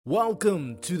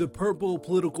Welcome to the Purple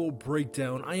Political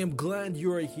Breakdown. I am glad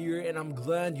you are here and I'm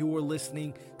glad you are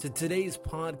listening to today's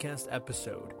podcast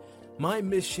episode. My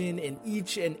mission in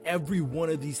each and every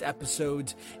one of these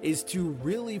episodes is to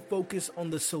really focus on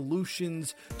the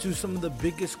solutions to some of the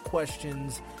biggest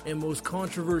questions and most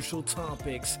controversial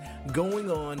topics going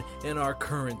on in our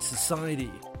current society.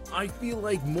 I feel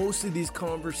like most of these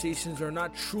conversations are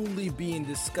not truly being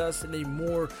discussed in a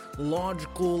more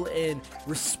logical and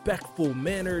respectful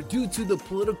manner due to the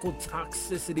political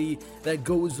toxicity that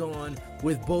goes on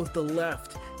with both the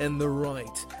left and the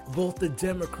right, both the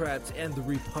Democrats and the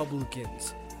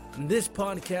Republicans. In this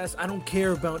podcast, I don't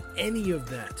care about any of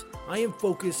that. I am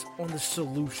focused on the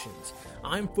solutions.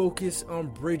 I'm focused on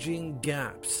bridging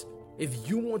gaps. If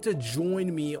you want to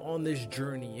join me on this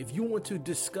journey, if you want to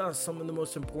discuss some of the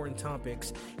most important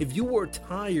topics, if you are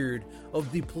tired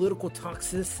of the political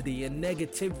toxicity and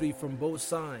negativity from both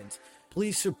sides,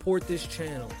 please support this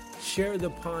channel, share the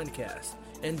podcast,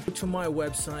 and go to my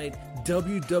website,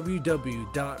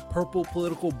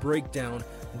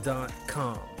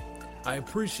 www.purplepoliticalbreakdown.com. I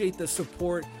appreciate the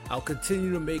support. I'll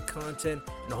continue to make content,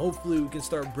 and hopefully we can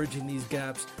start bridging these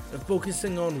gaps and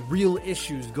focusing on real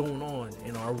issues going on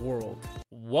in our world.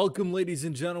 Welcome, ladies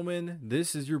and gentlemen.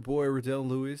 This is your boy, Riddell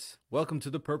Lewis. Welcome to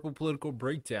the Purple Political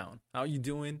Breakdown. How you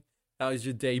doing? How's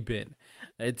your day been?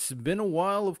 It's been a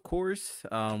while, of course.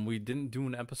 We didn't do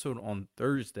an episode on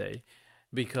Thursday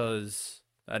because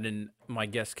my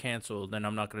guest canceled, and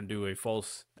I'm not going to do a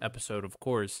false episode, of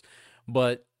course.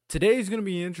 But today's going to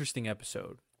be an interesting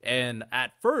episode. And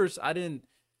at first, I didn't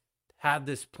have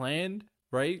this planned,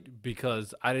 right?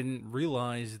 Because I didn't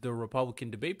realize the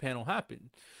Republican debate panel happened.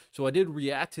 So I did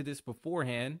react to this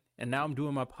beforehand, and now I'm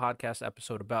doing my podcast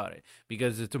episode about it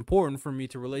because it's important for me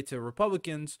to relate to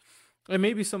Republicans and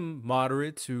maybe some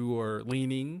moderates who are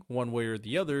leaning one way or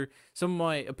the other, some of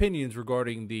my opinions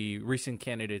regarding the recent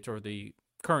candidates or the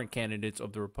current candidates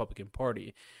of the Republican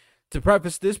Party. To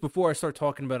preface this, before I start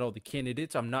talking about all the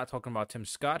candidates, I'm not talking about Tim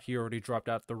Scott. He already dropped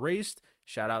out the race.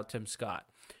 Shout out Tim Scott.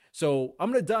 So I'm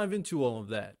going to dive into all of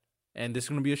that. And this is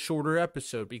going to be a shorter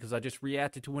episode because I just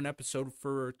reacted to an episode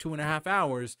for 2.5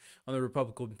 hours on the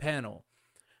Republican panel.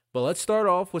 But let's start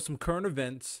off with some current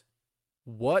events.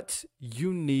 What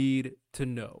you need to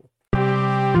know.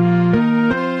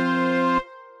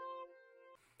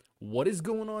 What is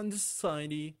going on in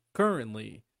society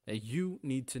currently that you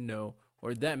need to know,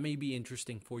 or that may be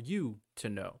interesting for you to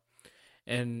know?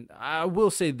 And I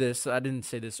will say this, I didn't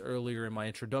say this earlier in my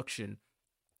introduction.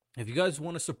 If you guys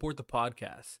want to support the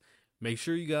podcast, make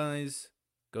sure you guys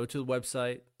go to the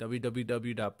website,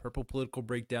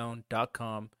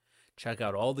 www.purplepoliticalbreakdown.com. Check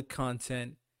out all the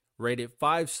content. Rate it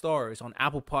 5 stars on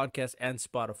Apple Podcasts and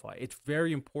Spotify. It's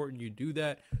very important you do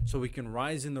that so we can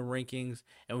rise in the rankings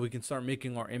and we can start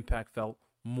making our impact felt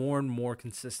more and more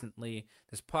consistently.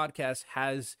 This podcast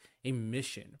has a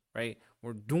mission, right?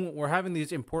 We're having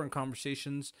these important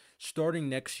conversations. Starting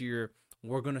next year,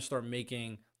 we're going to start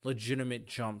making legitimate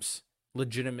jumps,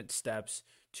 legitimate steps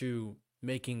to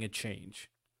making a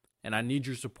change. And I need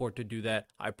your support to do that.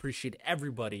 I appreciate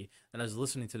everybody that is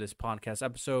listening to this podcast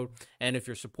episode. And if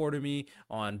you're supporting me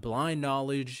on Blind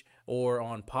Knowledge or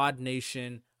on Pod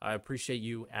Nation, I appreciate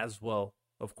you as well,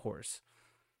 of course.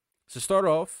 So start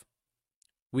off,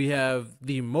 we have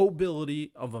the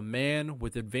mobility of a man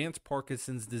with advanced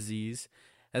Parkinson's disease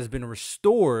has been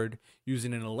restored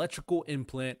using an electrical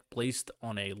implant placed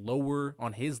on his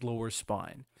lower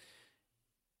spine.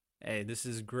 Hey, this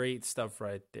is great stuff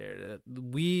right there.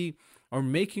 We are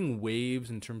making waves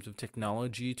in terms of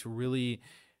technology to really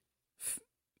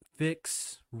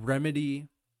fix, remedy,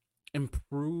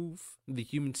 improve the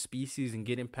human species and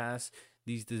getting past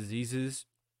these diseases.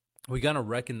 We got to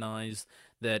recognize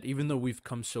that even though we've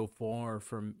come so far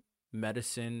from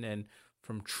medicine and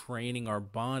from training our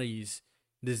bodies,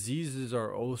 diseases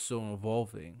are also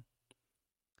evolving.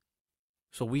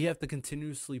 So we have to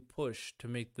continuously push to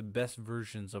make the best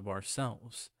versions of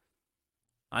ourselves.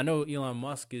 I know Elon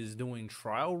Musk is doing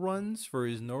trial runs for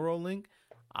his Neuralink.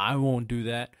 I won't do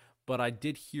that, but I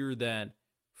did hear that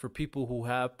for people who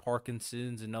have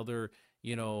Parkinson's and other,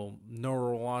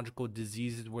 neurological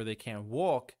diseases where they can't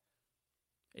walk,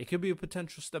 it could be a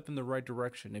potential step in the right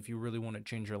direction if you really want to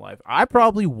change your life. I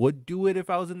probably would do it if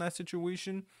I was in that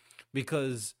situation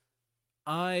because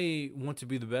I want to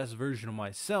be the best version of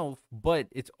myself, but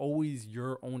it's always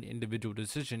your own individual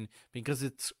decision because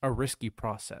it's a risky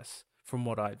process from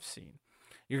what I've seen.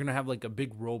 You're going to have like a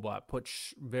big robot put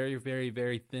very, very,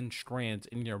 very thin strands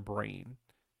in your brain.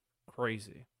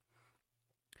 Crazy.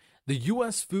 The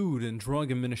U.S. Food and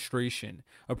Drug Administration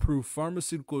approved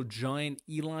pharmaceutical giant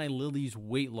Eli Lilly's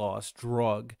weight loss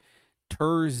drug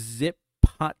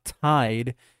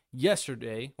tirzepatide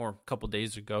yesterday, or a couple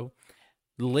days ago,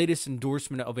 the latest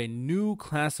endorsement of a new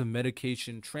class of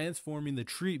medication transforming the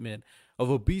treatment of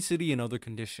obesity and other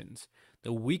conditions.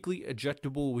 The weekly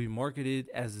injectable will be marketed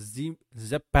as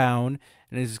Zepbound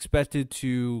and is expected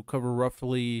to cover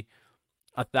roughly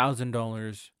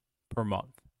 $1,000 per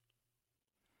month.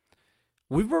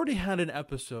 We've already had an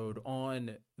episode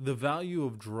on the value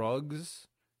of drugs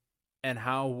and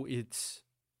how it's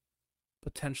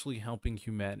potentially helping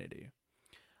humanity.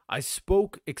 I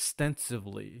spoke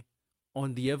extensively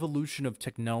on the evolution of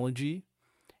technology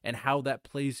and how that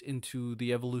plays into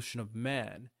the evolution of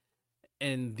man.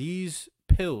 And these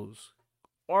pills,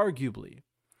 arguably,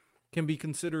 can be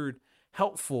considered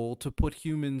helpful to put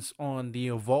humans on the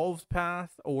evolved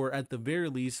path, or at the very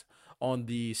least, on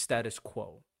the status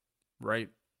quo, right?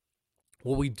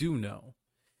 What we do know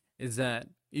is that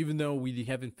even though we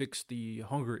haven't fixed the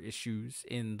hunger issues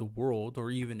in the world,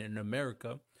 or even in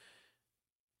America,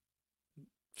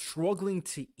 struggling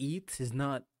to eat is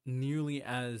not nearly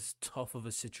as tough of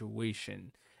a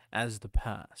situation as the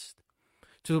past,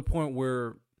 to the point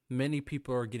where many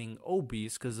people are getting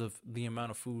obese because of the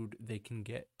amount of food they can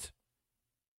get,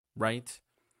 right?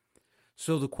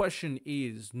 So the question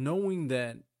is, knowing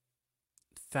that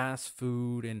fast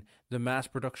food and the mass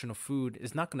production of food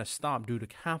is not going to stop due to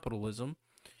capitalism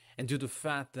and due to the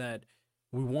fact that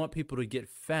we want people to get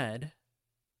fed,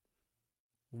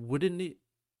 wouldn't it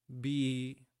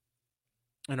be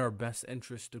in our best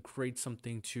interest to create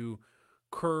something to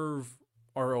curb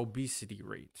our obesity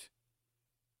rate?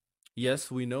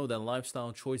 Yes, we know that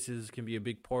lifestyle choices can be a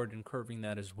big part in curbing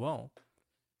that as well.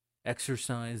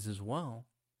 Exercise as well.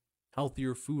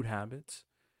 Healthier food habits.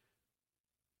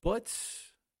 But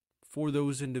for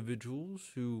those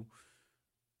individuals who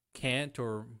can't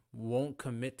or won't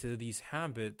commit to these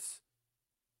habits,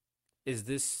 is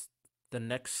this the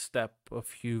next step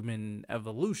of human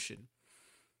evolution?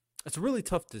 It's really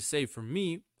tough to say. For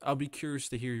me, I'll be curious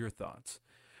to hear your thoughts.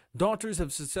 Doctors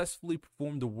have successfully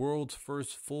performed the world's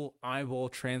first full eyeball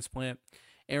transplant.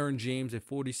 Aaron James, a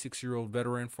 46-year-old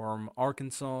veteran from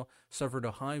Arkansas, suffered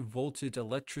a high-voltage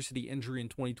electricity injury in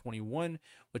 2021,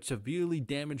 which severely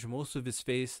damaged most of his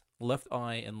face, left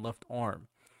eye, and left arm.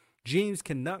 James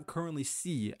cannot currently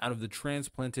see out of the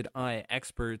transplanted eye.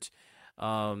 Experts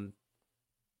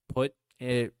put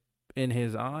it in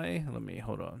his eye.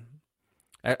 Hold on.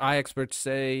 Eye experts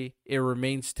say it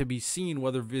remains to be seen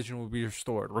whether vision will be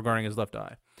restored regarding his left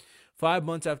eye. 5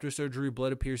 months after surgery,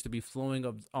 blood appears to be flowing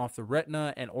off the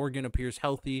retina and organ appears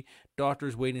healthy.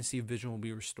 Doctors wait and see if vision will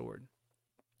be restored.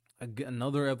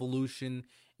 Another evolution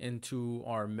into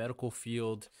our medical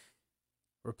field,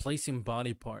 replacing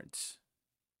body parts.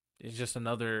 It's just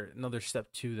another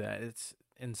step to that. It's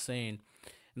insane.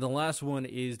 And the last one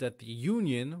is that the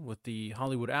union with the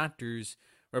Hollywood actors,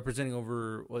 representing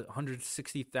over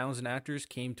 160,000 actors,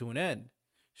 came to an end.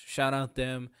 Shout out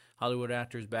them, Hollywood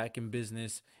actors back in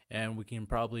business, and we can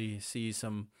probably see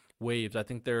some waves. I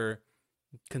think they're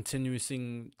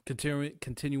continuing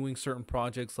certain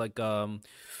projects like the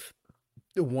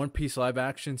One Piece live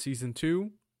action season 2.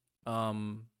 I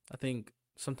think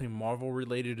something Marvel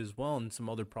related as well, and some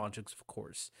other projects, of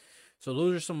course. So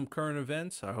those are some current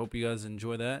events. I hope you guys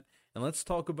enjoy that. And let's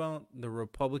talk about the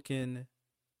Republican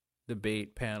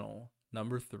debate panel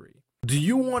number 3. Do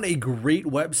you want a great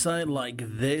website like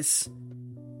this?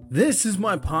 This is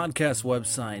my podcast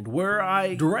website where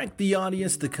I direct the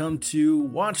audience to come to,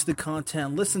 watch the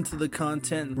content, listen to the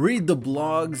content, read the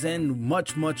blogs, and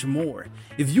much, much more.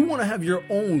 If you want to have your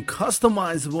own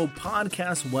customizable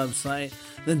podcast website,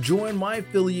 then join my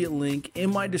affiliate link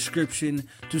in my description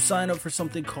to sign up for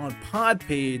something called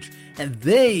Podpage, and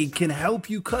they can help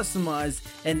you customize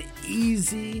an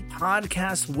easy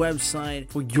podcast website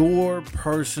for your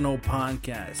personal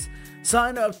podcast.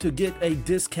 Sign up to get a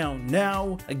discount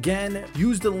now. Again,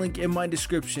 use the link in my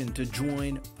description to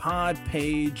join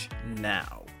Podpage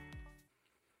now.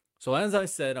 So as I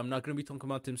said, I'm not going to be talking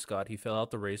about Tim Scott. He fell out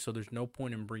the race, so there's no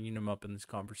point in bringing him up in this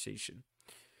conversation.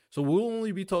 So we'll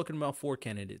only be talking about 4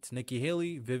 candidates: Nikki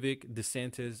Haley, Vivek,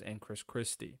 DeSantis, and Chris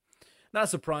Christie. Not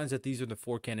surprised that these are the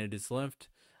 4 candidates left.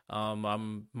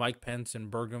 Mike Pence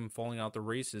and Burgum falling out the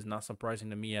race is not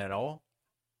surprising to me at all,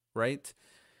 right?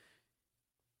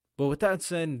 But with that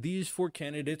said, these 4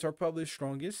 candidates are probably the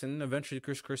strongest, and eventually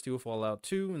Chris Christie will fall out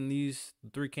too, and these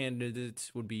 3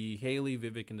 candidates would be Haley,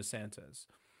 Vivek, and DeSantis.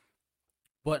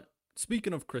 But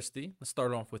speaking of Christie, let's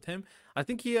start off with him. I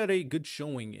think he had a good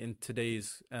showing in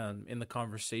today's, in the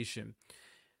conversation.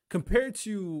 Compared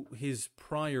to his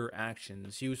prior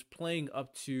actions, he was playing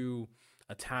up to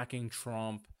attacking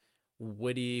Trump,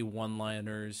 witty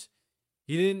one-liners.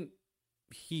 He didn't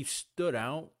he stood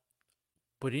out,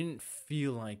 but he didn't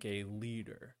feel like a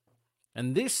leader.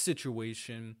 In this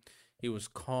situation, he was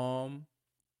calm,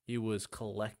 he was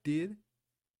collected,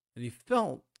 and he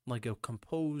felt like a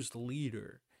composed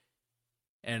leader.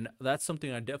 And that's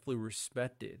something I definitely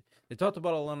respected. They talked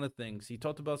about a lot of things. He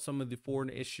talked about some of the foreign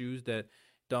issues that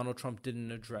Donald Trump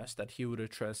didn't address, that he would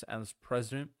address as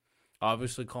president.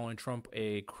 Obviously, calling Trump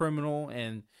a criminal,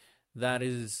 and that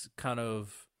is kind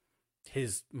of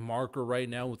his marker right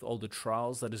now with all the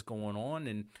trials that is going on,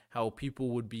 and how people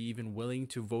would be even willing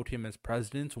to vote him as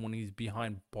president when he's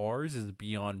behind bars is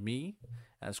beyond me,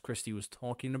 as Christie was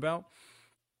talking about.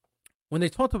 When they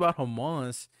talked about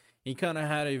Hamas, he kind of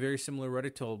had a very similar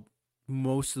rhetoric to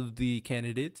most of the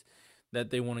candidates, that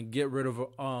they want to get rid of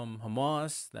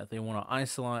Hamas, that they want to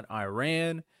isolate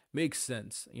Iran. Makes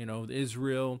sense.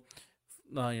 Israel,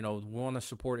 want to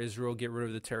support Israel, get rid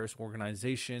of the terrorist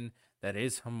organization that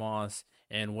is Hamas,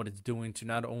 and what it's doing to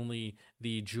not only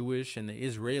the Jewish and the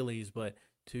Israelis, but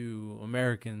to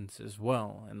Americans as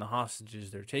well, and the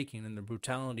hostages they're taking and the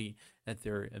brutality that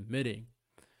they're admitting.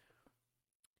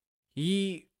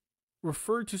 He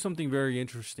referred to something very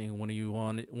interesting when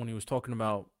he was talking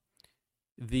about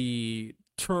the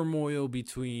turmoil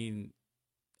between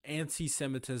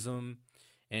anti-Semitism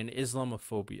and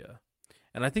Islamophobia.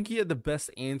 And I think he had the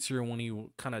best answer when he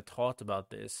kind of talked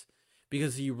about this,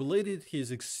 because he related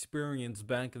his experience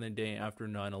back in the day after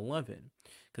 9/11.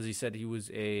 Because he said he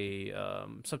was a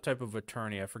some type of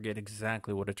attorney. I forget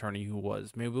exactly what attorney he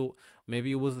was.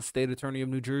 Maybe it was the state attorney of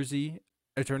New Jersey,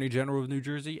 Attorney General of New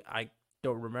Jersey. I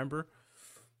don't remember.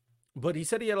 But he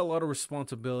said he had a lot of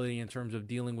responsibility in terms of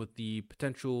dealing with the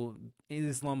potential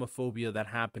Islamophobia that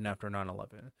happened after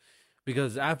 9/11.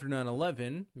 Because after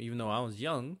 9/11, even though I was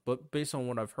young, but based on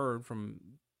what I've heard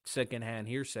from secondhand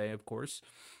hearsay, of course,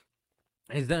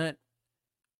 is that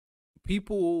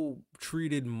people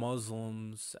treated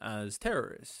Muslims as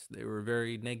terrorists. They were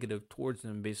very negative towards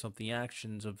them based off the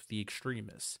actions of the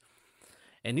extremists.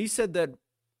 And he said that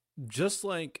just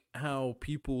like how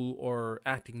people are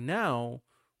acting now,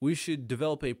 we should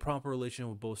develop a proper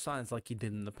relationship with both sides like he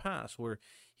did in the past, where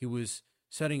he was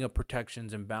setting up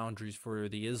protections and boundaries for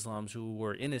the Islams who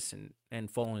were innocent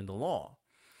and following the law.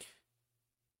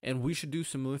 And we should do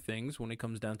similar things when it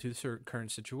comes down to certain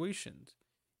current situations.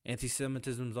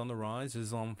 Anti-Semitism is on the rise.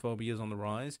 Islamophobia is on the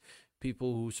rise.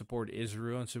 People who support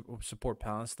Israel and support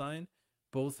Palestine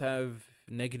both have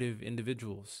negative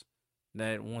individuals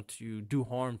that want to do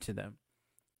harm to them.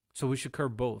 So we should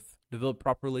curb both. Develop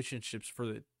proper relationships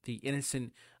for the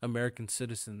innocent American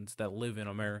citizens that live in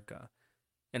America,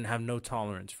 and have no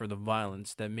tolerance for the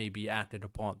violence that may be acted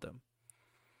upon them.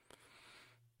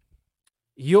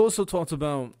 He also talked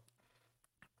about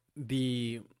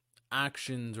the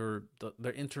actions or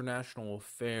the international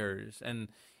affairs, and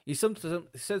he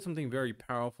said something very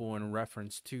powerful in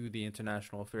reference to the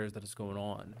international affairs that is going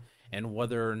on, and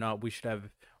whether or not we should have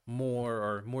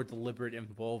more deliberate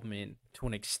involvement to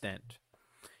an extent.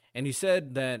 And he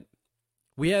said that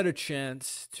we had a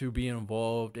chance to be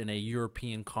involved in a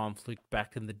European conflict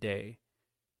back in the day,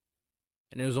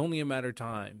 and it was only a matter of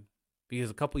time, because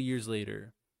a couple years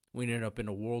later we ended up in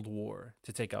a world war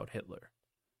to take out Hitler.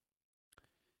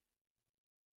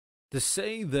 To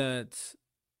say that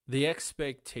the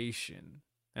expectation,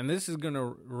 and this is going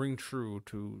to ring true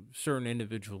to certain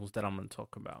individuals that I'm going to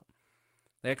talk about,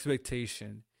 the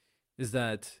expectation is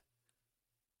that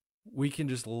we can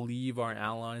just leave our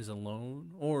allies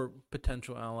alone, or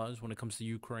potential allies when it comes to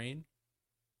Ukraine,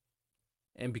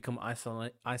 and become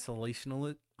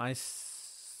isolationist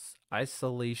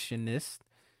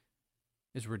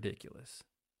is ridiculous.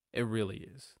 It really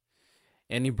is.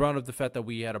 And he brought up the fact that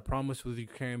we had a promise with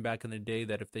Ukraine back in the day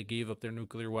that if they gave up their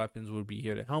nuclear weapons, we'd be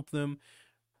here to help them.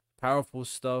 Powerful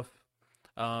stuff.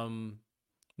 A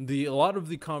lot of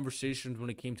the conversations when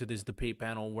it came to this debate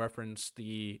panel referenced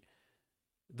the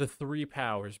three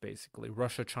powers, basically,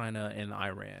 Russia, China, and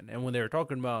Iran. And when they were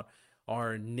talking about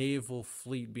our naval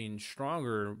fleet being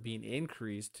stronger, being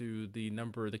increased to the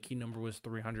key number was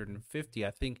 350.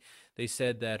 I think they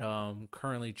said that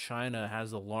currently China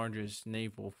has the largest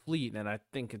naval fleet, and I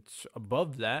think it's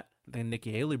above that. I think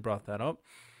Nikki Haley brought that up.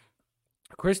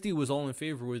 Christie was all in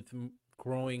favor with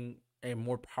growing a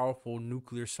more powerful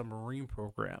nuclear submarine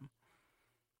program.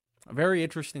 A very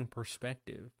interesting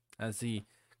perspective as he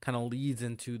kind of leads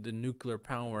into the nuclear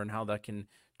power and how that can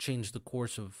change the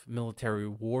course of military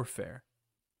warfare.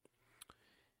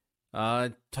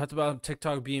 Talked about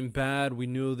TikTok being bad. We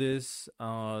knew this.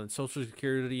 Social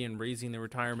Security and raising the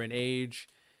retirement age.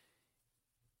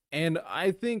 And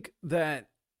I think that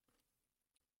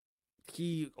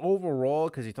he overall,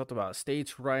 because he talked about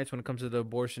states' rights when it comes to the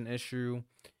abortion issue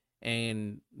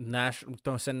and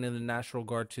sending in the National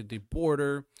Guard to the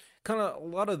border. Kind of a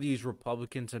lot of these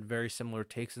Republicans had very similar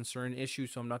takes in certain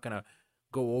issues, so I'm not going to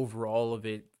go over all of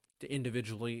it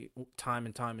individually time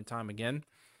and time again.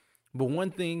 But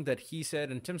one thing that he said,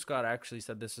 and Tim Scott actually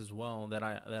said this as well, that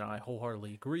I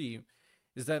wholeheartedly agree,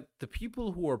 is that the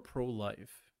people who are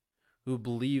pro-life, who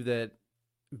believe that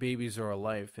babies are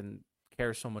alive and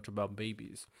care so much about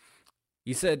babies,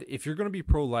 he said, if you're going to be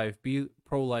pro-life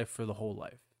for the whole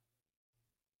life.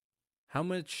 How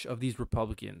much of these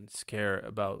Republicans care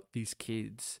about these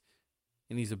kids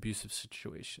in these abusive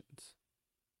situations?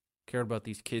 Care about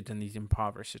these kids in these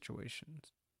impoverished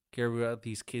situations? Care about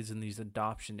these kids in these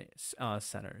adoption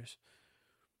centers?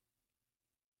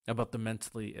 About the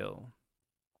mentally ill?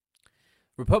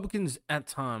 Republicans, at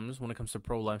times, when it comes to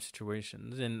pro-life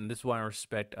situations, and this is why I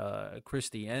respect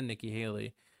Christie and Nikki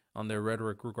Haley on their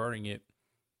rhetoric regarding it,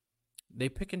 they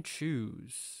pick and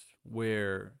choose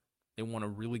where they want to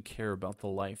really care about the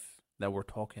life that we're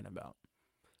talking about.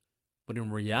 But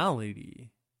in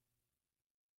reality,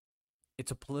 it's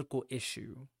a political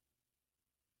issue.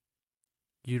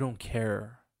 You don't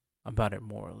care about it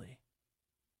morally.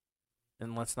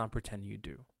 And let's not pretend you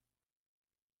do.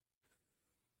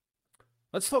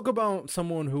 Let's talk about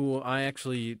someone who I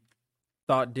actually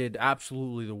thought did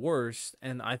absolutely the worst,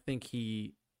 and I think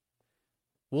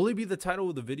will he be the title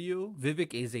of the video?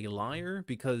 Vivek is a liar,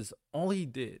 because all he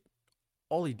did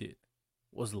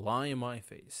was lie in my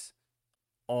face.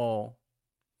 All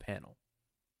panel.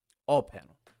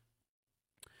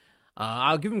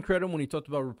 I'll give him credit when he talked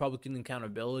about Republican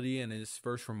accountability in his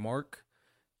first remark.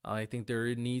 I think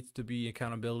there needs to be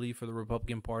accountability for the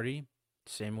Republican Party.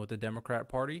 Same with the Democrat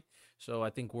Party. So I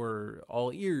think we're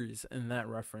all ears in that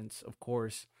reference, of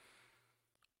course.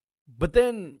 But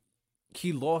then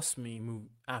he lost me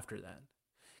after that.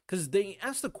 Because they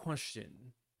asked a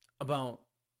question about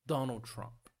Donald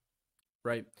Trump,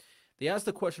 right? They asked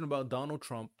the question about Donald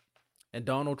Trump and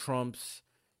Donald Trump's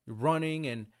running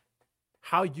and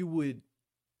how you would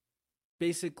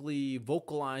basically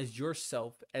vocalize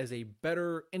yourself as a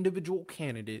better individual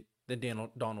candidate than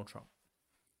Donald Trump.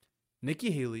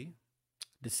 Nikki Haley,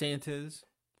 DeSantis,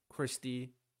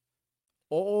 Christie,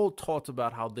 all talked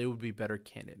about how they would be better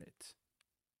candidates.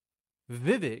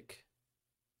 Vivek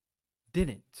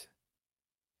didn't.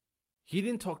 He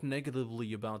didn't talk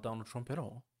negatively about Donald Trump at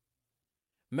all.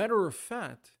 Matter of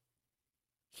fact,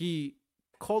 he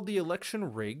called the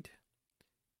election rigged.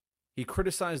 He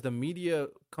criticized the media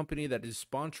company that is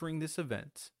sponsoring this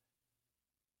event.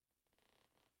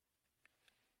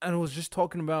 And was just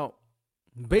talking about,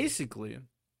 basically,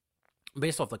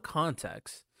 based off the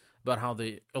context, about how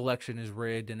the election is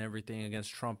rigged and everything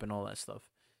against Trump and all that stuff.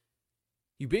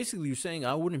 You're saying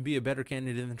I wouldn't be a better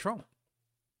candidate than Trump.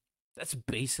 That's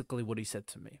basically what he said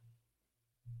to me.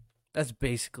 That's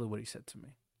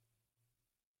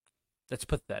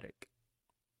pathetic.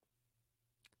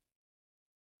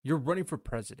 You're running for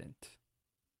president.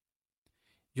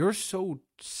 You're so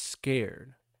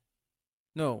scared.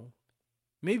 No,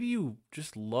 maybe you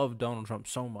just love Donald Trump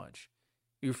so much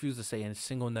you refuse to say a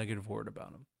single negative word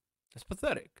about him. That's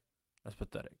pathetic.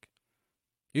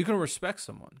 You can respect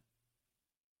someone,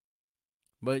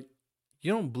 but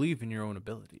you don't believe in your own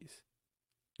abilities.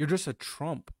 You're just a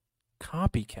Trump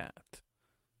copycat.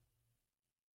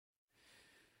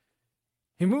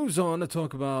 He moves on to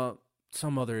talk about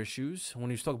some other issues. When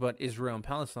he was talking about Israel and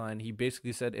Palestine, he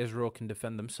basically said Israel can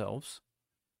defend themselves.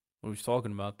 When he was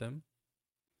talking about them,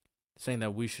 saying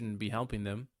that we shouldn't be helping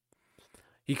them.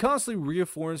 He constantly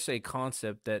reinforced a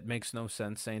concept that makes no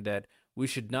sense, saying that we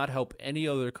should not help any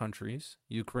other countries,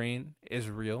 Ukraine,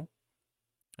 Israel,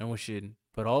 and we should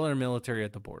put all our military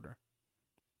at the border.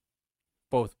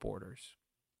 Both borders.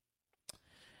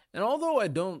 And although I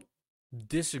don't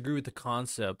disagree with the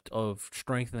concept of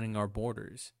strengthening our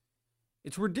borders,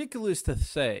 it's ridiculous to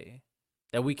say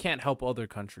that we can't help other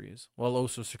countries while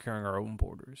also securing our own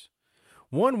borders.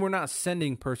 One, we're not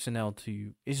sending personnel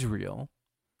to Israel,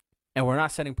 and we're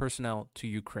not sending personnel to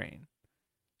Ukraine.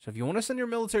 So if you want to send your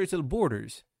military to the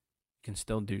borders, you can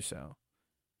still do so.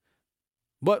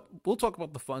 But we'll talk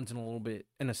about the funds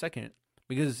in a second,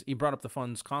 because he brought up the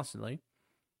funds constantly,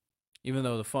 even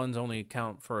though the funds only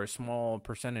account for a small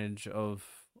percentage of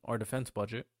our defense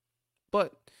budget.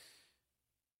 But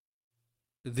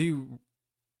the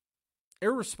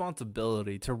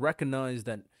irresponsibility to recognize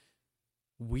that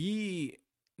we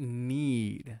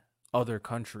need other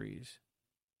countries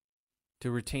to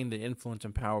retain the influence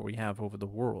and power we have over the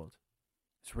world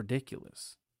is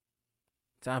ridiculous.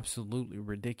 It's absolutely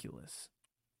ridiculous.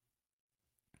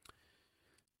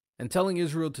 and telling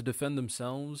Israel to defend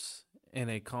themselves in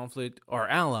a conflict, our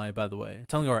ally, by the way,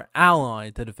 telling our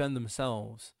ally to defend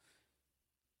themselves.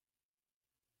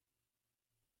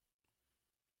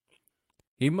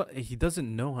 He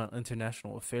doesn't know how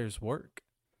international affairs work.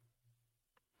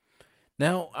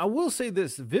 Now, I will say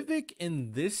this, Vivek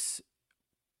in this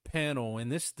panel, in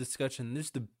this discussion,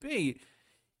 this debate,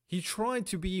 he tried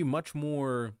to be much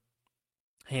more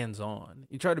hands-on.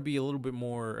 He tried to be a little bit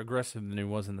more aggressive than he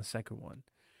was in the second one.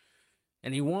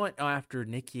 And he went after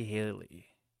Nikki Haley.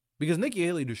 Because Nikki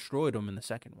Haley destroyed him in the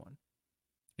second one.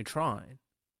 He tried.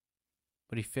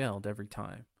 But he failed every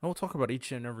time. I will talk about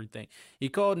each and everything. He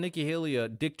called Nikki Haley a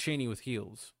Dick Cheney with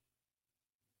heels.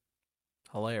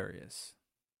 Hilarious.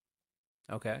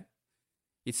 Okay.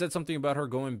 He said something about her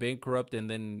going bankrupt and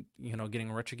then,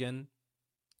 getting rich again.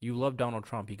 You love Donald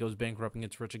Trump. He goes bankrupt and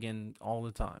gets rich again all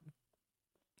the time.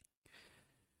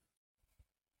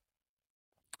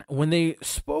 When they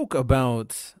spoke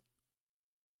about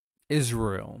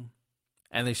Israel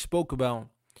and they spoke about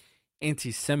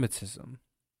anti-Semitism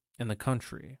in the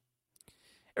country,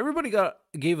 everybody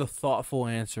gave a thoughtful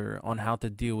answer on how to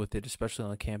deal with it, especially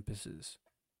on the campuses.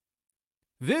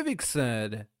 Vivek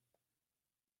said,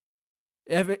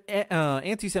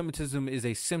 anti-Semitism is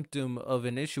a symptom of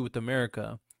an issue with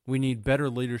America. We need better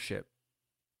leadership.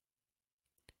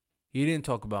 He didn't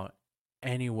talk about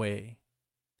any way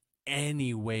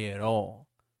at all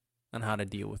on how to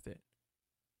deal with it.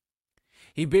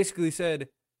 He basically said,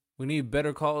 we need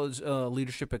better college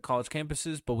leadership at college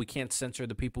campuses, but we can't censor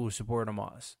the people who support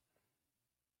Hamas.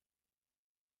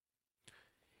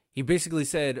 He basically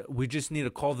said, we just need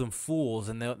to call them fools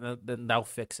and they'll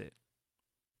fix it.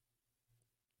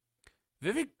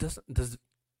 Does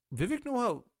Vivek know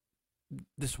how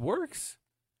this works?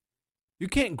 You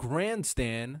can't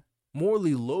grandstand,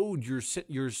 morally load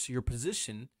your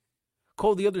position,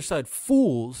 call the other side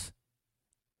fools,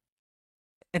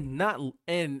 and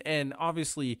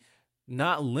obviously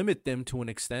not limit them to an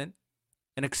extent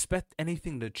and expect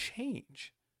anything to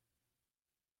change.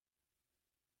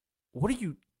 What are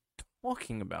you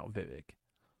talking about, Vivek?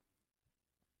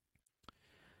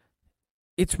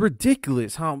 It's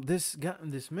ridiculous how this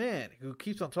man who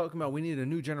keeps on talking about we need a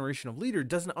new generation of leader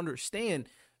doesn't understand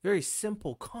very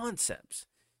simple concepts.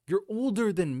 You're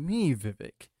older than me,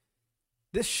 Vivek.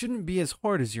 This shouldn't be as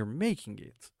hard as you're making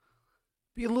it.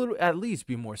 At least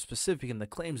be more specific in the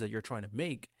claims that you're trying to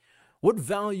make. What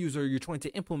values are you trying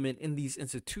to implement in these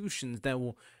institutions that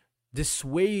will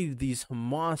dissuade these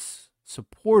Hamas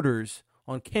supporters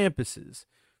on campuses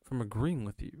from agreeing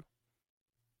with you?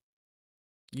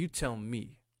 You tell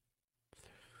me.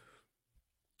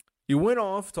 He went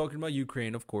off talking about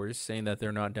Ukraine, of course, saying that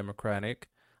they're not democratic.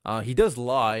 He does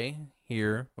lie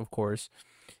here, of course,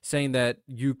 saying that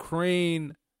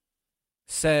Ukraine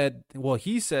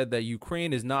he said that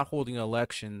Ukraine is not holding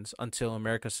elections until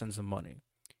America sends them money.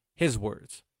 His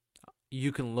words.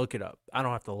 You can look it up. I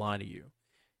don't have to lie to you.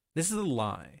 This is a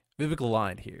lie. Vivek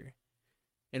lied here.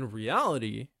 In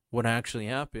reality, what actually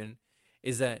happened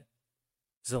is that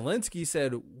Zelensky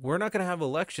said, we're not going to have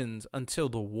elections until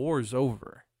the war's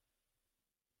over.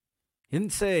 He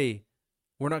didn't say,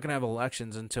 we're not going to have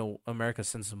elections until America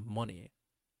sends them money.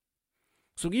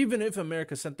 So even if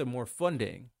America sent them more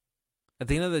funding, at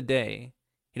the end of the day,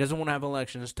 he doesn't want to have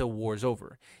elections until war's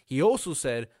over. He also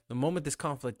said, the moment this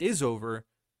conflict is over,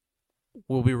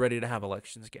 we'll be ready to have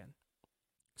elections again.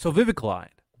 So Vivek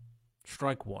lied.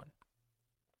 Strike one.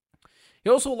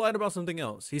 He also lied about something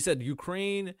else. He said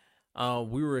Ukraine,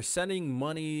 we were sending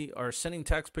money or sending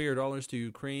taxpayer dollars to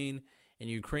Ukraine, and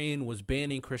Ukraine was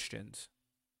banning Christians.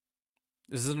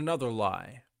 This is another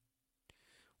lie.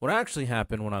 What actually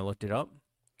happened when I looked it up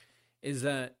is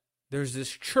that there's this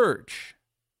church,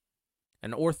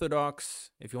 an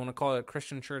Orthodox, if you want to call it a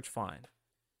Christian church, fine.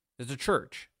 There's a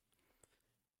church.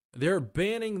 They're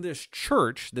banning this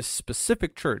church, this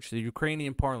specific church, the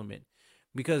Ukrainian parliament,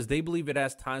 because they believe it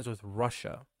has ties with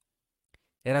Russia.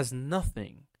 It has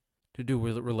nothing to do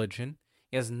with religion.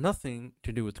 It has nothing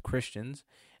to do with Christians.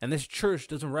 And this church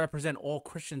doesn't represent all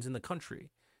Christians in the country.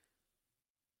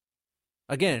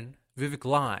 Again, Vivek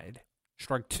lied.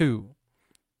 Strike two.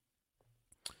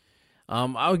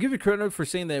 I'll give you credit for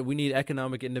saying that we need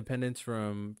economic independence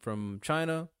from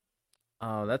China.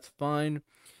 That's fine.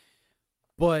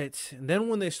 But then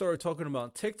when they started talking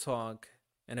about TikTok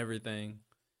and everything,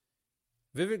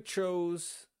 Vivek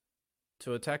chose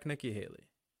to attack Nikki Haley.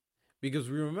 Because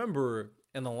we remember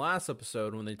in the last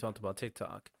episode when they talked about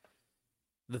TikTok,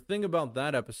 the thing about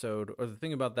that episode, or the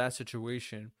thing about that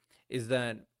situation, is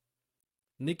that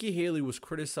Nikki Haley was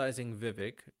criticizing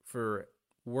Vivek for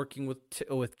working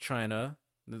with China,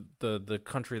 the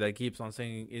country that keeps on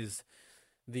saying is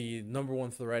the number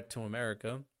one threat to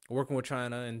America, working with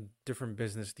China in different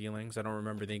business dealings. I don't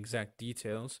remember the exact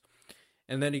details.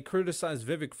 And then he criticized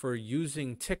Vivek for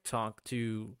using TikTok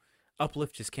to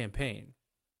uplift his campaign.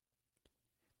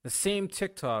 The same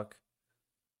TikTok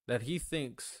that he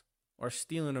thinks are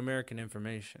stealing American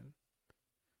information.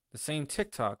 The same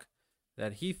TikTok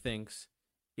that he thinks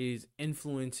is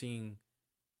influencing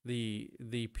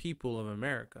the people of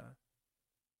America.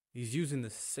 He's using the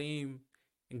same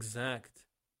exact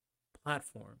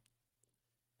platform.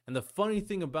 And the funny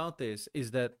thing about this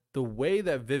is that the way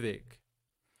that Vivek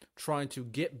trying to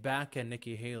get back at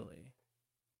Nikki Haley,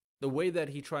 the way that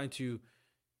he tried to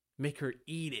make her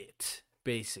eat it,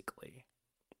 basically,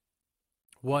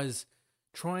 was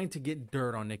trying to get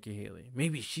dirt on Nikki Haley.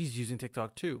 Maybe she's using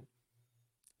TikTok too.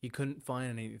 He couldn't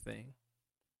find anything.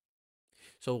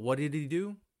 So what did he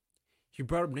do? He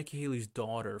brought up Nikki Haley's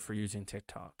daughter for using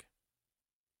TikTok.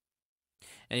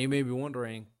 And you may be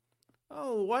wondering,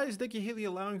 oh, why is Nikki Haley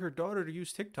allowing her daughter to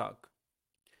use TikTok?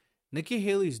 Nikki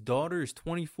Haley's daughter is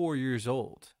 24 years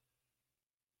old.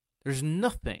 There's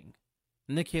nothing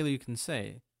Nikki Haley can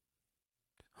say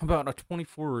about a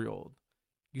 24-year-old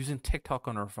using TikTok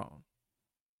on her phone.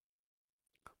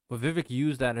 But Vivek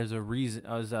used that as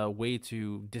a way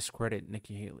to discredit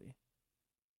Nikki Haley.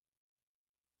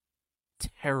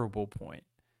 Terrible point.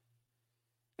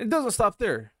 It doesn't stop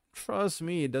there. Trust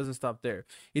me, it doesn't stop there.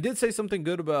 He did say something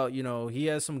good about, he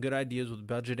has some good ideas with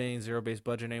budgeting, zero-based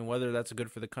budgeting, whether that's good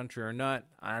for the country or not.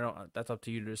 That's up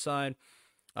to you to decide.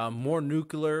 More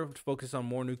nuclear, focus on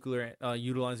more nuclear,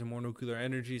 utilizing more nuclear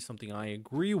energy, something I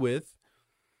agree with.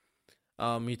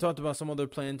 He talked about some other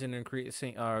plans and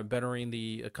increasing, bettering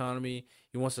the economy.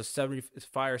 He wants to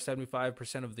fire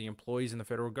 75% of the employees in the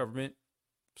federal government.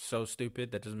 So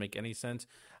stupid. That doesn't make any sense.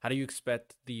 How do you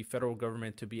expect the federal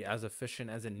government to be as efficient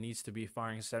as it needs to be,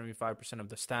 firing 75% of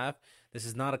the staff? This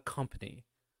is not a company.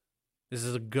 This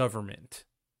is a government.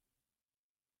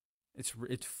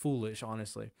 It's foolish,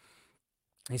 honestly.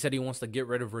 He said he wants to get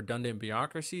rid of redundant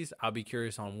bureaucracies. I'll be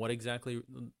curious on what exact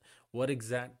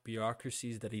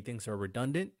bureaucracies that he thinks are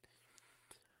redundant.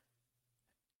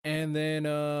 And then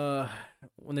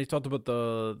when they talked about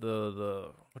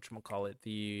the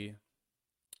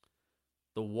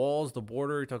walls, the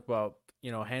border, he talked about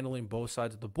handling both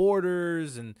sides of the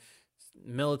borders and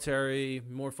military,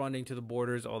 more funding to the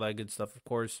borders, all that good stuff, of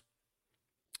course.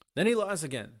 Then he lies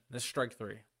again. That's strike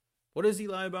three. What does he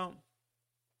lie about?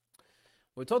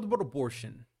 We talked about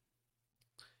abortion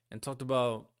and talked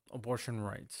about abortion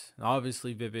rights.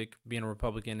 Obviously, Vivek, being a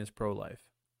Republican, is pro-life.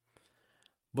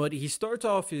 But he starts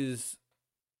off his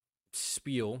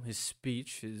spiel, his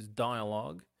speech, his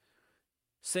dialogue,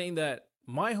 saying that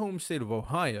my home state of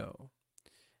Ohio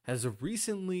has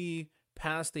recently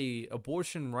passed a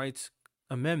abortion rights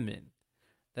amendment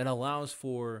that allows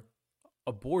for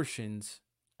abortions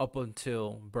up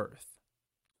until birth.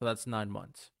 So that's 9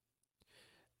 months.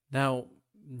 Now,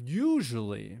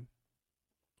 usually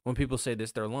when people say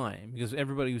this, they're lying, because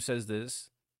everybody who says this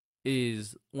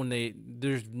is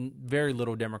there's very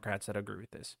little Democrats that agree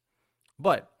with this.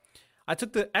 But I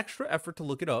took the extra effort to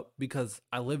look it up because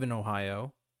I live in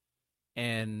Ohio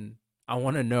and I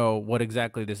want to know what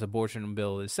exactly this abortion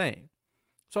bill is saying.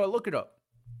 So I look it up.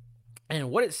 And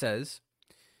what it says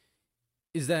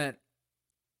is that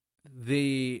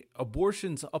the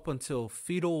abortions up until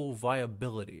fetal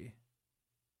viability.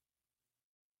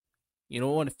 You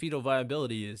know what fetal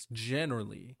viability is?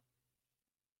 Generally,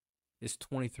 is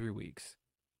 23 weeks.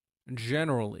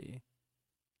 Generally,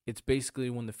 it's basically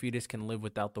when the fetus can live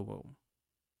without the womb.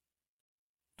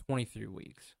 23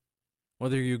 weeks.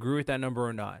 Whether you agree with that number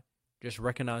or not, just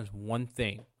recognize one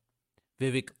thing.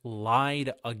 Vivek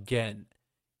lied again.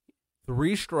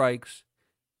 3 strikes,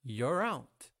 you're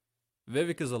out.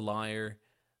 Vivek is a liar.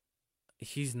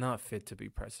 He's not fit to be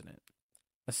president.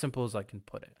 As simple as I can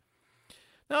put it.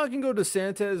 Now I can go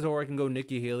DeSantis or I can go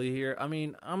Nikki Haley here. I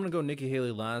mean, I'm going to go Nikki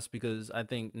Haley last because I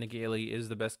think Nikki Haley is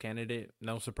the best candidate.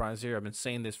 No surprise here. I've been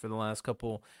saying this for the last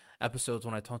couple episodes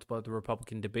when I talked about the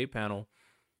Republican debate panel.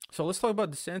 So let's talk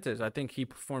about DeSantis. I think he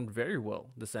performed very well,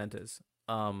 DeSantis.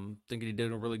 Think he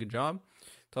did a really good job.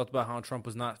 Talked about how Trump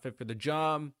was not fit for the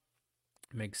job.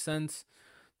 Makes sense.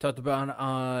 Talked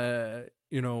about,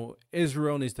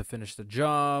 Israel needs to finish the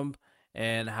job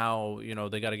and how,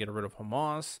 they got to get rid of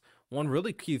Hamas. One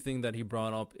really key thing that he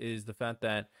brought up is the fact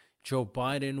that Joe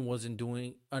Biden wasn't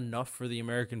doing enough for the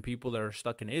American people that are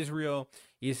stuck in Israel.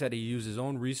 He said he used his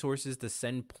own resources to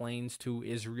send planes to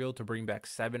Israel to bring back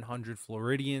 700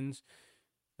 Floridians.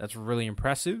 That's really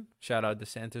impressive. Shout out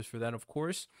DeSantis for that, of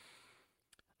course.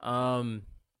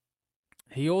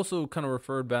 He also kind of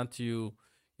referred back to,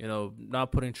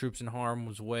 not putting troops in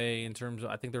harm's way in terms of,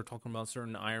 I think they're talking about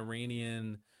certain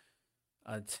Iranian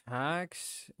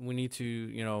attacks. We need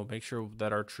to, make sure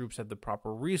that our troops have the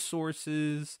proper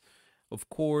resources, of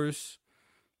course.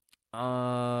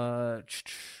 Oh,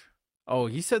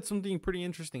 he said something pretty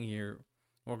interesting here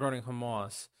regarding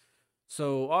Hamas.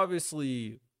 So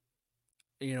obviously,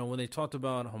 when they talked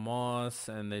about Hamas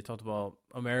and they talked about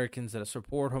Americans that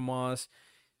support Hamas,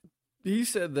 he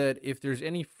said that if there's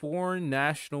any foreign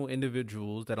national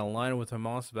individuals that align with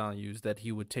Hamas values, that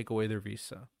he would take away their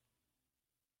visa.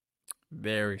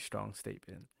 Very strong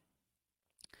statement.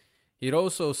 He'd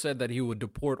also said that he would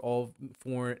deport all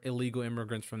foreign illegal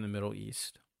immigrants from the Middle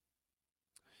East.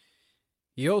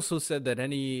 He also said that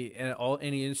any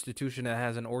institution that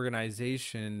has an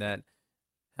organization that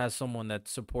has someone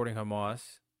that's supporting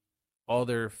Hamas, all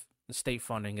their state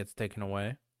funding gets taken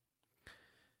away.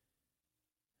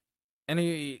 And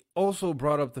he also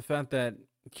brought up the fact that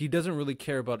he doesn't really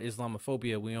care about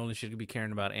Islamophobia. We only should be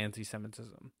caring about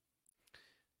anti-Semitism.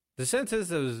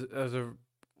 DeSantis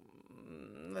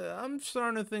I'm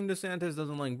starting to think DeSantis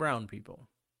doesn't like brown people.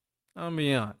 I'll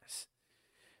be honest.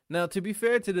 Now, to be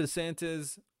fair to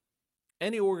DeSantis,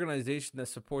 any organization that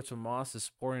supports Hamas is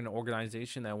supporting an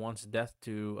organization that wants death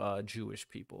to Jewish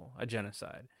people, a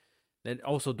genocide. They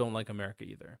also don't like America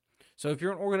either. So if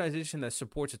you're an organization that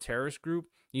supports a terrorist group,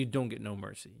 you don't get no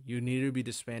mercy. You need to be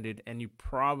disbanded, and you're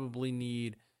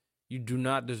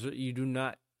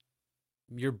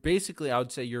basically, I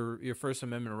would say your First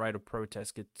Amendment right of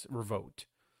protest gets revoked,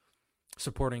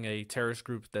 supporting a terrorist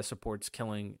group that supports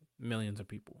killing millions of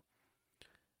people.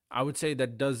 I would say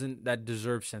that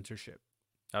deserves censorship,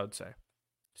 I would say.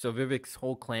 So Vivek's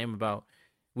whole claim about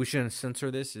we shouldn't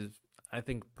censor this is, I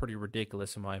think, pretty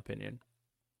ridiculous in my opinion.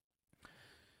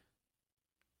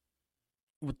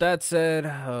 With that said,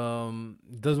 doesn't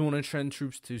want to send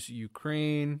troops to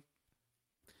Ukraine.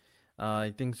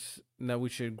 He thinks that we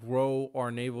should grow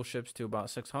our naval ships to about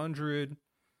 600.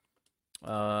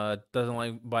 Doesn't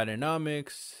like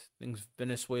Bidenomics. Thinks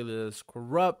Venezuela is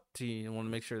corrupt. He want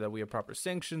to make sure that we have proper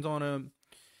sanctions on him.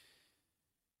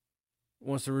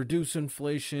 Wants to reduce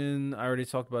inflation. I already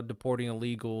talked about deporting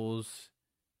illegals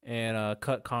and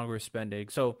cut Congress spending.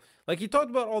 So, he talked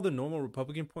about all the normal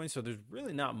Republican points, so there's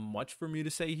really not much for me to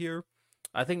say here.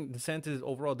 I think DeSantis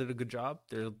overall did a good job.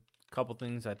 There's a couple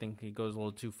things I think he goes a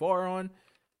little too far on,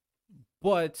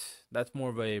 but that's more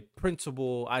of a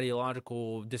principle,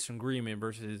 ideological disagreement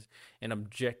versus an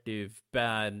objective,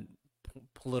 bad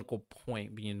political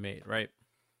point being made, right?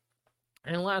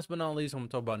 And last but not least, I'm going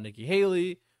to talk about Nikki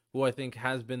Haley, who I think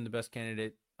has been the best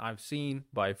candidate I've seen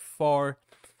by far.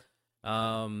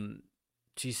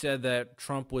 She said that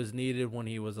Trump was needed when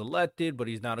he was elected, but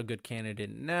he's not a good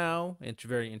candidate now. It's a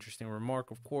very interesting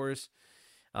remark, of course.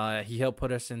 He helped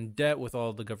put us in debt with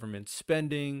all the government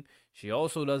spending. She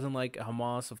also doesn't like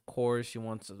Hamas, of course. She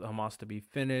wants Hamas to be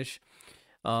finished.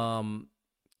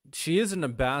 She is an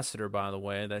ambassador, by the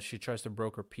way, that she tries to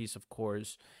broker peace, of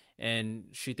course. And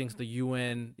she thinks the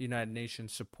UN, United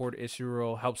Nations, support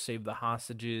Israel, help save the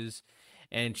hostages.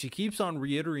 And she keeps on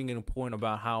reiterating a point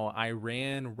about how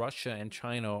Iran, Russia, and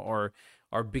China are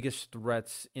our biggest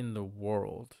threats in the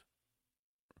world.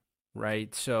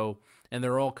 Right? So, and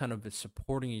they're all kind of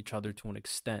supporting each other to an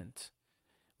extent.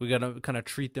 We got to kind of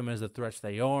treat them as the threats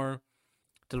they are.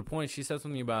 To the point, she said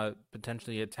something about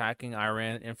potentially attacking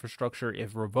Iran infrastructure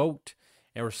if revoked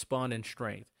and respond in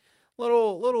strength.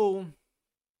 Little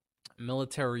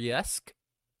military-esque,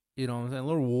 a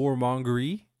little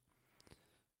warmongery.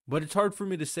 But it's hard for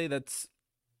me to say that's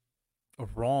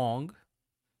wrong.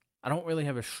 I don't really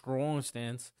have a strong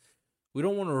stance. We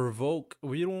don't want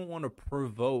to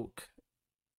provoke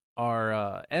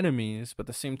our enemies, but at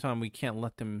the same time, we can't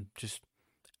let them just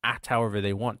act however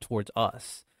they want towards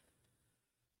us.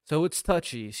 So it's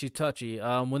touchy. She's touchy.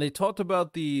 When they talked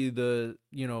about the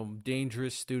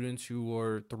dangerous students who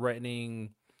are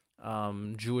threatening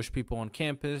Jewish people on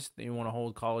campus, they want to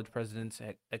hold college presidents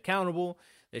accountable.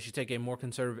 They should take a more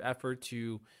conservative effort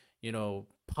to,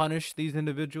 punish these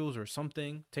individuals or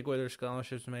something, take away their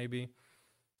scholarships maybe.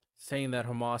 Saying that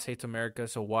Hamas hates America,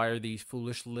 so why are these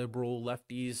foolish liberal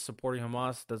lefties supporting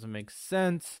Hamas? Doesn't make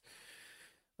sense.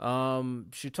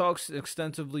 She talks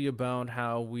extensively about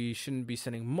how we shouldn't be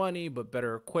sending money, but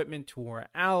better equipment to our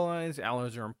allies.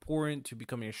 Allies are important to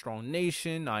becoming a strong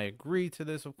nation. I agree to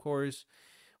this, of course.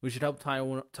 We should help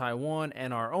Taiwan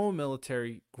and our own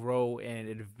military grow and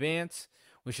advance.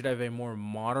 We should have a more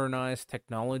modernized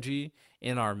technology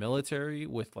in our military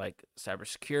with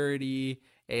cybersecurity,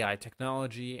 AI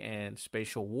technology, and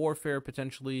spatial warfare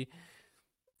potentially.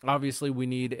 Obviously, we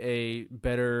need a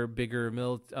better, bigger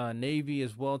Navy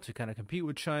as well to kind of compete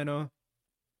with China.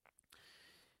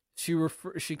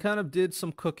 She kind of did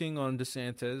some cooking on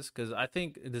DeSantis, because I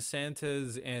think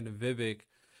DeSantis and Vivek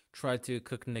tried to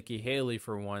cook Nikki Haley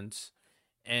for once,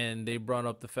 and they brought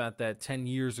up the fact that 10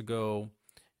 years ago,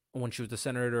 when she was the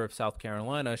senator of South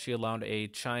Carolina, she allowed a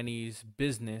Chinese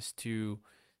business to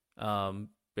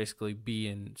basically be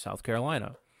in South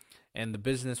Carolina, and the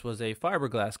business was a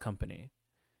fiberglass company.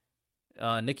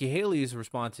 Nikki Haley's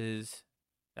response is,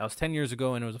 that was 10 years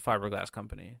ago and it was a fiberglass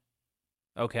company.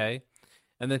 Okay.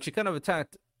 And then she kind of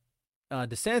attacked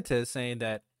DeSantis, saying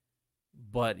that,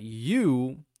 but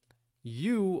you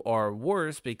are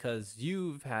worse because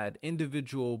you've had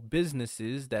individual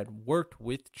businesses that worked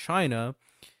with China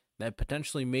that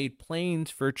potentially made planes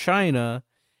for China,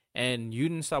 and you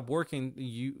didn't stop working.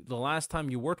 The last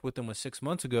time you worked with them was 6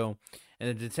 months ago,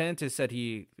 and DeSantis said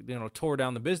he tore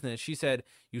down the business. She said,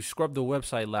 you scrubbed the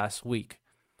website last week.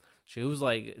 She was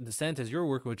like, DeSantis, you're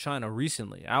working with China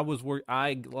recently. I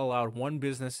allowed one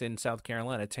business in South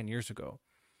Carolina 10 years ago.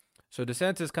 So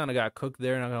DeSantis kind of got cooked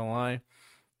there, not going to lie.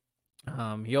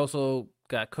 He also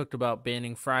got cooked about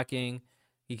banning fracking.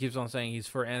 He keeps on saying he's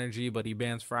for energy, but he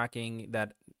bans fracking,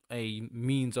 that a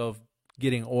means of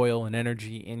getting oil and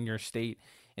energy in your state,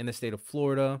 in the state of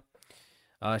Florida.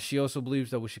 She also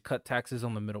believes that we should cut taxes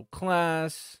on the middle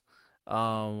class.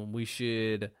 We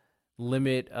should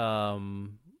limit,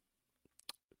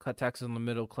 cut taxes on the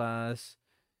middle class.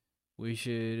 We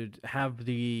should have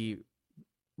the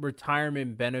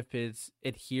retirement benefits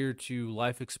adhere to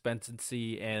life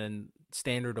expectancy and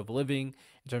standard of living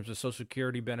in terms of Social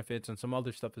Security benefits and some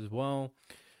other stuff as well.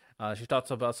 She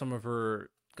talks about some of her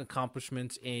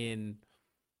accomplishments in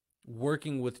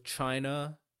working with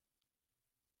China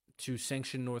to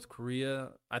sanction North Korea,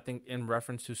 I think in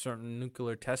reference to certain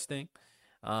nuclear testing,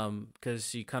 because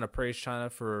she kind of praised China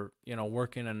for,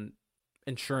 working and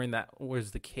ensuring that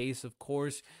was the case, of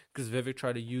course, because Vivek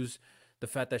tried to use the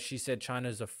fact that she said China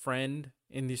is a friend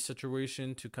in this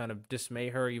situation to kind of dismay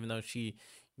her, even though she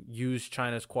used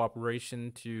China's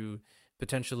cooperation to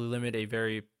potentially limit a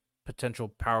very potential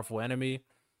powerful enemy.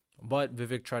 But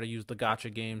Vivek tried to use the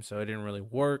gotcha game, so it didn't really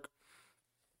work.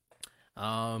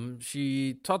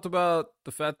 She talked about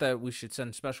the fact that we should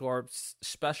send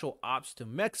special ops to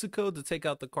Mexico to take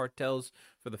out the cartels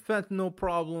for the fentanyl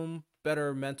problem,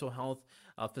 better mental health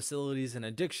facilities and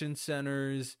addiction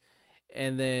centers.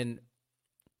 And then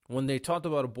when they talked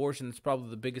about abortion, it's probably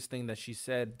the biggest thing that she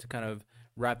said to kind of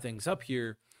wrap things up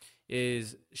here,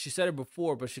 is she said it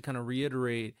before, but she kind of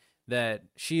reiterated that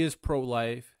she is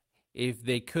pro-life. If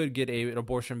they could get an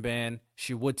abortion ban,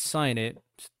 she would sign it,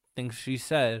 things she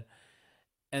said.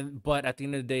 But at the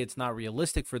end of the day, it's not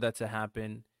realistic for that to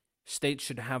happen. States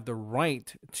should have the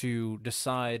right to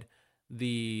decide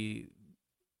their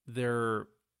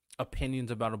opinions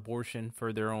about abortion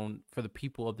for the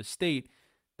people of the state.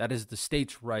 That is the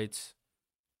state's rights,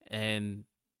 and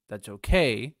that's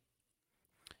okay.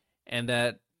 And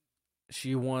that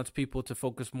she wants people to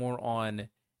focus more on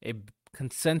a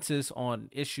consensus on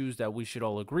issues that we should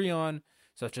all agree on,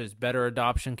 such as better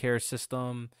adoption care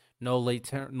system, no late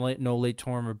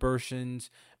term abortions,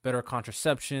 better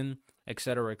contraception,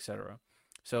 etc., etc.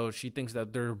 So she thinks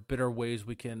that there are better ways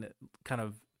we can kind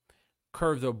of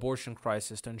curb the abortion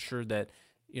crisis to ensure that,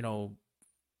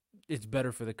 it's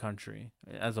better for the country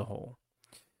as a whole.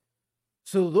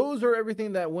 So those are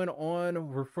everything that went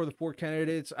on for the four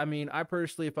candidates. I mean, I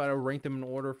personally, if I ranked them in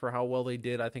order for how well they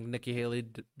did, I think Nikki Haley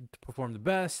performed the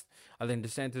best. I think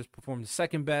DeSantis performed the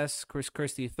second best. Chris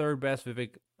Christie, third best.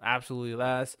 Vivek, absolutely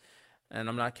last. And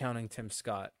I'm not counting Tim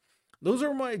Scott. Those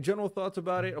are my general thoughts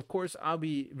about it. Of course, I'll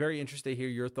be very interested to hear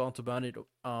your thoughts about it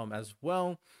as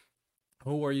well.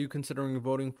 Who are you considering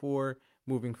voting for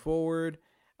moving forward?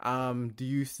 Do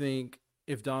you think,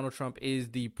 if Donald Trump is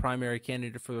the primary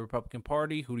candidate for the Republican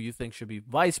Party, who do you think should be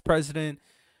vice president?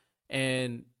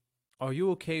 And are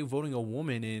you okay voting a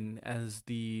woman in as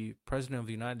the president of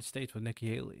the United States with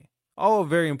Nikki Haley? All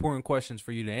very important questions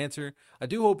for you to answer. I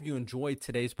do hope you enjoyed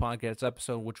today's podcast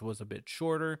episode, which was a bit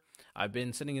shorter. I've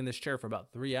been sitting in this chair for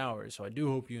about 3 hours, so I do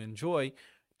hope you enjoy.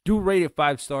 Do rate it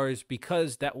 5 stars,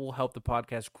 because that will help the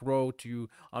podcast grow to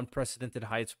unprecedented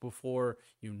heights before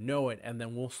you know it, and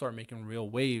then we'll start making real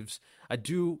waves. I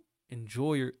do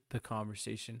enjoy the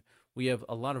conversation. We have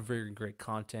a lot of very great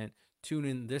content. Tune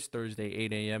in this Thursday,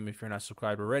 8 a.m. if you're not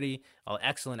subscribed already. An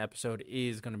excellent episode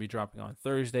is going to be dropping on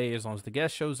Thursday as long as the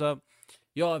guest shows up.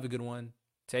 Y'all have a good one.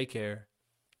 Take care,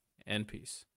 and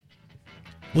peace.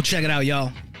 Well, check it out,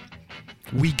 y'all.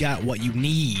 We got what you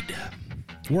need.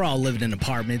 We're all living in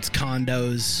apartments,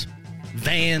 condos,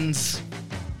 vans,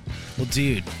 Well,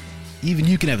 dude, even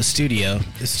you can have a studio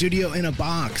in a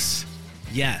box.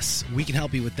 Yes, we can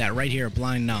help you with that right here at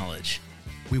Blind Knowledge.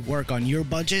 We work on your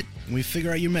budget, and we figure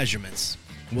out your measurements.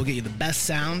 We'll get you the best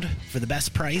sound for the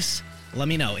best price. Let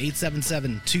me know,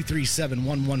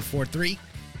 877-237-1143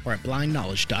 or at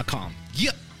blindknowledge.com.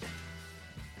 Yep.